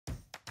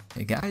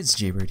Hey guys,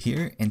 Jaybird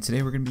here, and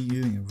today we're going to be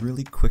doing a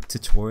really quick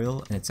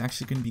tutorial, and it's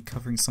actually going to be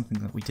covering something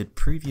that we did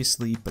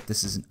previously, but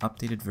this is an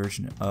updated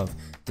version of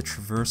the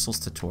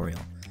Traversals tutorial.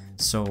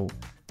 So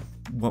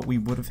what we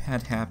would have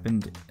had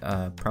happened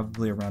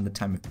probably around the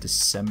time of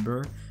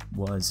December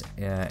was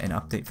an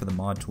update for the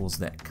mod tools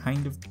that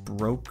kind of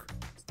broke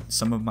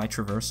some of my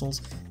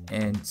traversals,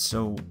 and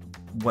so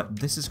what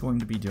this is going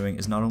to be doing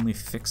is not only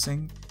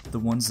fixing the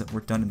ones that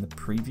were done in the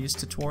previous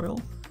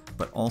tutorial,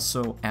 but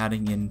also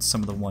adding in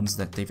some of the ones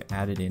that they've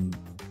added in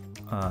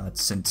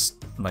since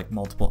like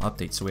multiple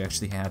updates. So we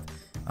actually have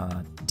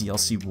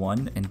DLC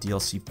 1 and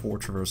DLC 4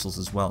 traversals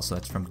as well. So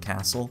that's from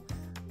Castle,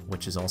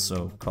 which is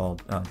also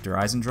called Der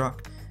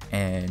Eisendruck,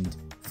 and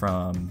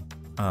from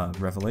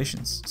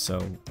Revelations. So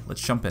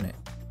let's jump in it.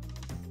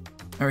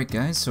 Alright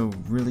guys, so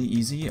really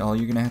easy. All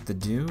you're gonna have to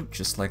do,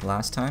 just like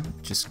last time,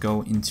 just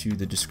go into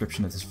the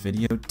description of this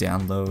video,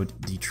 download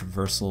the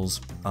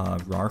Traversals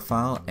RAR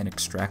file and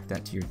extract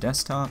that to your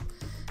desktop.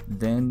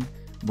 Then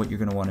what you're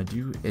gonna want to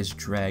do is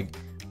drag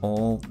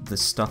all the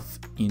stuff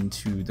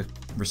into the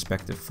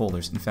respective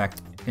folders. In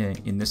fact,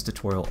 in this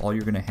tutorial, all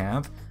you're gonna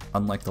have,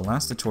 unlike the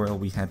last tutorial,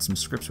 we had some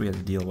scripts we had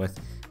to deal with.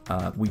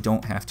 We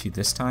don't have to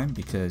this time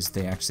because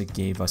they actually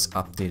gave us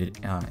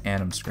updated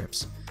anim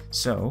scripts.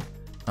 So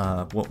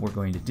what we're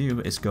going to do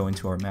is go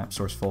into our map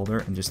source folder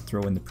and just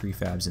throw in the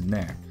prefabs in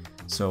there.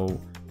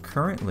 So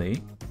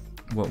currently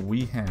what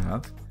we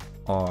have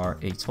are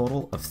a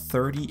total of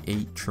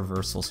 38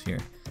 traversals here.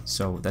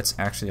 So that's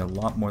actually a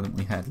lot more than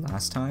we had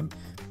last time,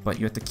 but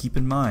you have to keep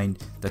in mind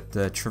that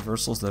the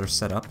traversals that are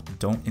set up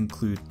don't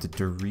include the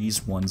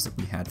Deriz ones that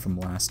we had from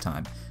last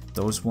time.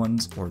 Those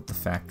ones, or the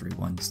factory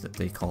ones that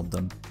they called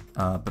them,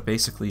 but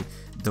basically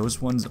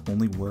those ones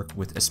only work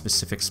with a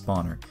specific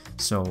spawner.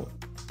 So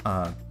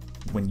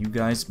when you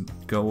guys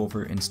go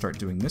over and start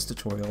doing this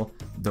tutorial,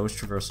 those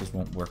traversals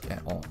won't work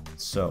at all.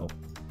 So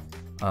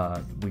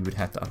we would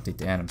have to update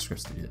the anim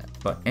scripts to do that.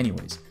 But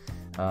anyways,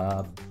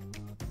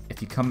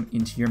 if you come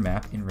into your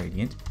map in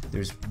Radiant,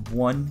 there's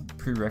one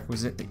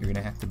prerequisite that you're going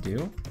to have to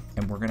do,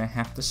 and we're going to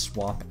have to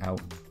swap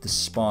out the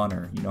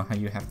spawner. You know how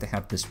you have to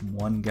have this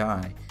one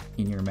guy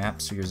in your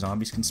map so your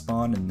zombies can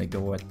spawn and they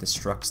go at the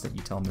structs that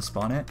you tell them to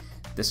spawn at?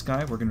 This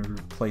guy we're going to be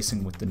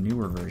replacing with the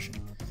newer version.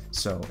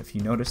 So if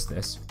you notice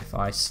this, if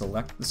I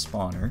select the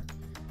spawner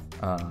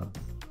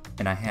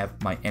and I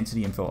have my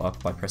entity info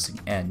up by pressing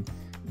N,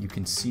 you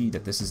can see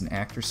that this is an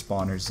actor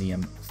spawner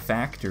ZM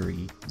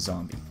factory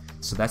zombie.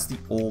 So that's the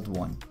old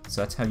one.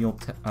 So that's how you'll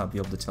be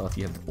able to tell if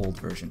you have the old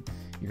version.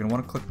 You're going to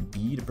want to click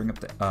B to bring up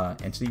the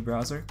entity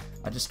browser.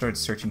 I just started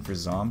searching for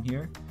Zom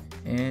here,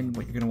 and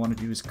what you're going to want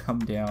to do is come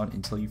down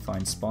until you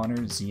find spawner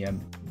ZM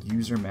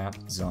user map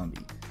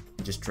zombie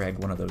and just drag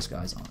one of those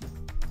guys on.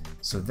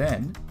 So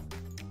then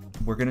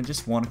we're going to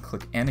just want to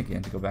click N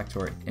again to go back to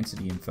our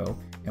entity info,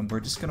 and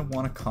we're just going to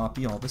want to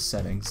copy all the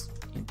settings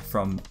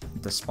from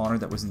the spawner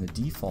that was in the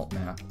default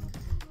map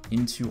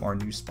into our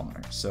new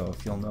spawner. So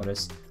if you'll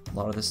notice, a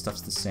lot of this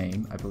stuff's the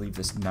same. I believe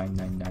this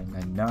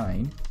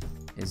 99999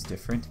 is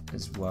different,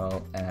 as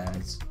well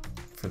as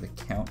for the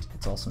count,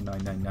 it's also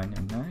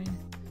 99999.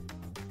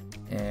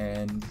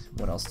 And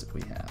what else did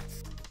we have?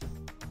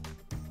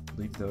 I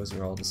believe those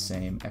are all the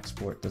same.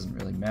 Export doesn't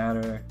really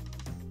matter.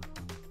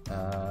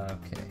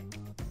 Okay.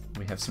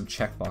 We have some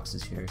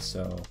checkboxes here,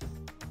 so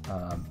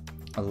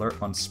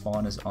alert on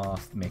spawn is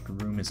off, make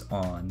room is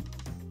on,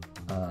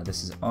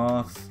 this is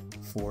off,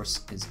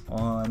 force is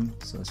on,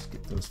 so let's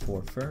get those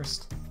four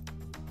first.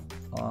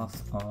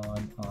 Off,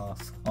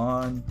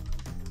 on,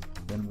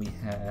 then we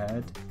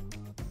had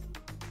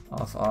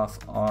off,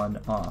 on,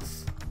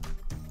 off,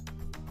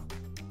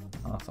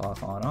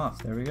 on,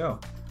 off, there we go.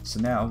 So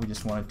now we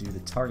just want to do the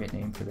target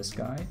name for this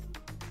guy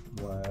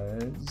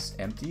was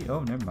empty.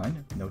 Oh, never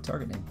mind, no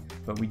target name.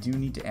 But we do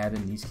need to add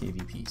in these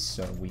KVPs.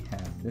 So we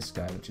have this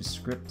guy, which is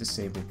script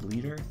disable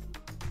bleeder.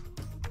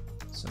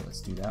 So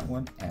let's do that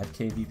one. Add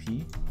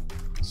KVP,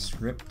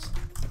 script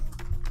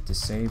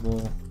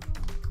disable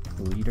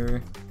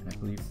bleeder, and I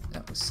believe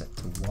that was set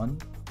to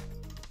 1.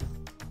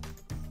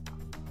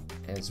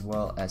 As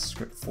well as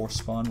script force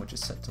spawn, which is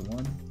set to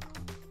 1.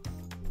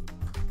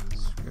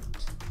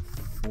 Script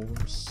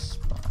force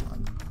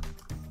spawn.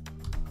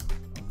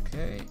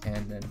 Okay,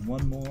 and then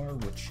one more,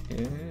 which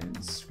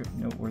is script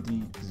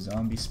noteworthy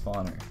zombie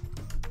spawner.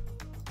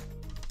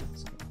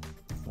 So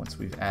once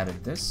we've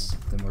added this,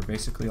 then we're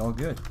basically all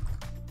good.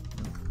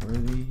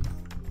 Noteworthy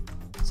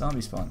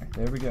zombie spawner.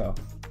 There we go.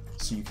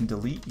 So you can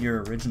delete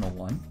your original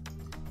one,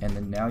 and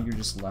then now you're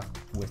just left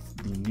with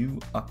the new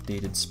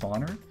updated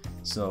spawner.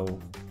 So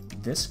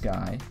this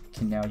guy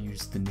can now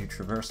use the new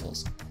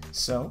traversals.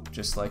 So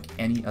just like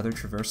any other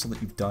traversal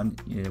that you've done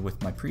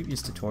with my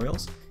previous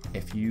tutorials,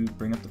 if you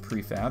bring up the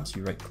prefabs,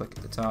 you right click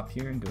at the top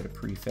here and go to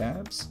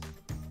prefabs,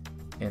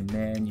 and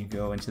then you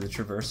go into the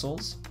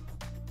traversals.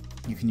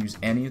 You can use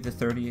any of the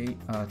 38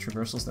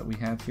 traversals that we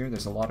have here.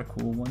 There's a lot of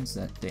cool ones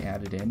that they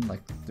added in,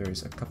 like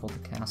there's a couple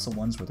of the castle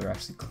ones where they're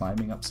actually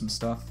climbing up some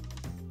stuff.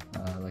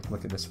 Like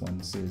look at this one,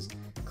 this is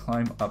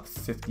climb up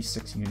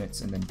 56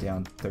 units and then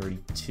down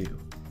 32.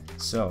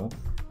 So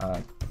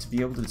to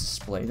be able to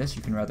display this,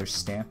 you can rather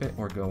stamp it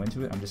or go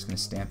into it. I'm just going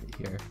to stamp it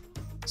here.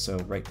 So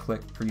right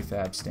click,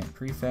 prefab, stamp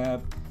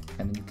prefab,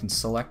 and then you can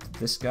select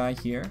this guy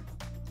here.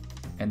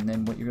 And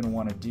then what you're going to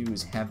want to do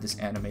is have this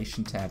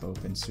animation tab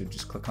open. So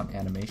just click on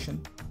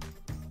animation.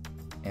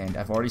 And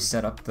I've already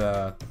set up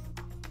the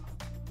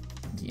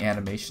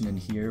animation in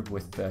here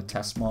with the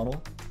test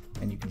model.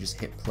 And you can just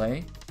hit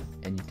play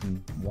and you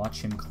can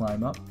watch him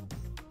climb up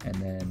and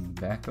then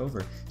back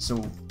over.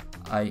 So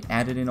I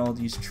added in all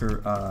these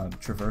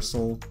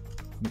traversal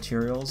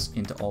materials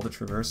into all the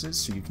traverses,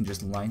 so you can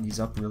just line these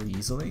up really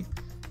easily.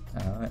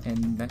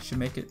 And that should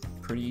make it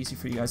pretty easy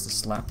for you guys to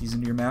slap these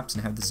into your maps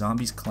and have the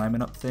zombies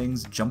climbing up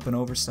things, jumping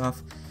over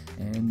stuff,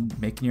 and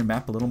making your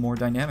map a little more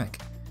dynamic.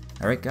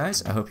 Alright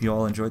guys, I hope you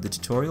all enjoyed the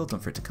tutorial. Don't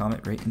forget to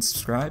comment, rate, and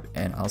subscribe,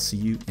 and I'll see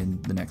you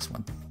in the next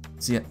one.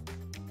 See ya!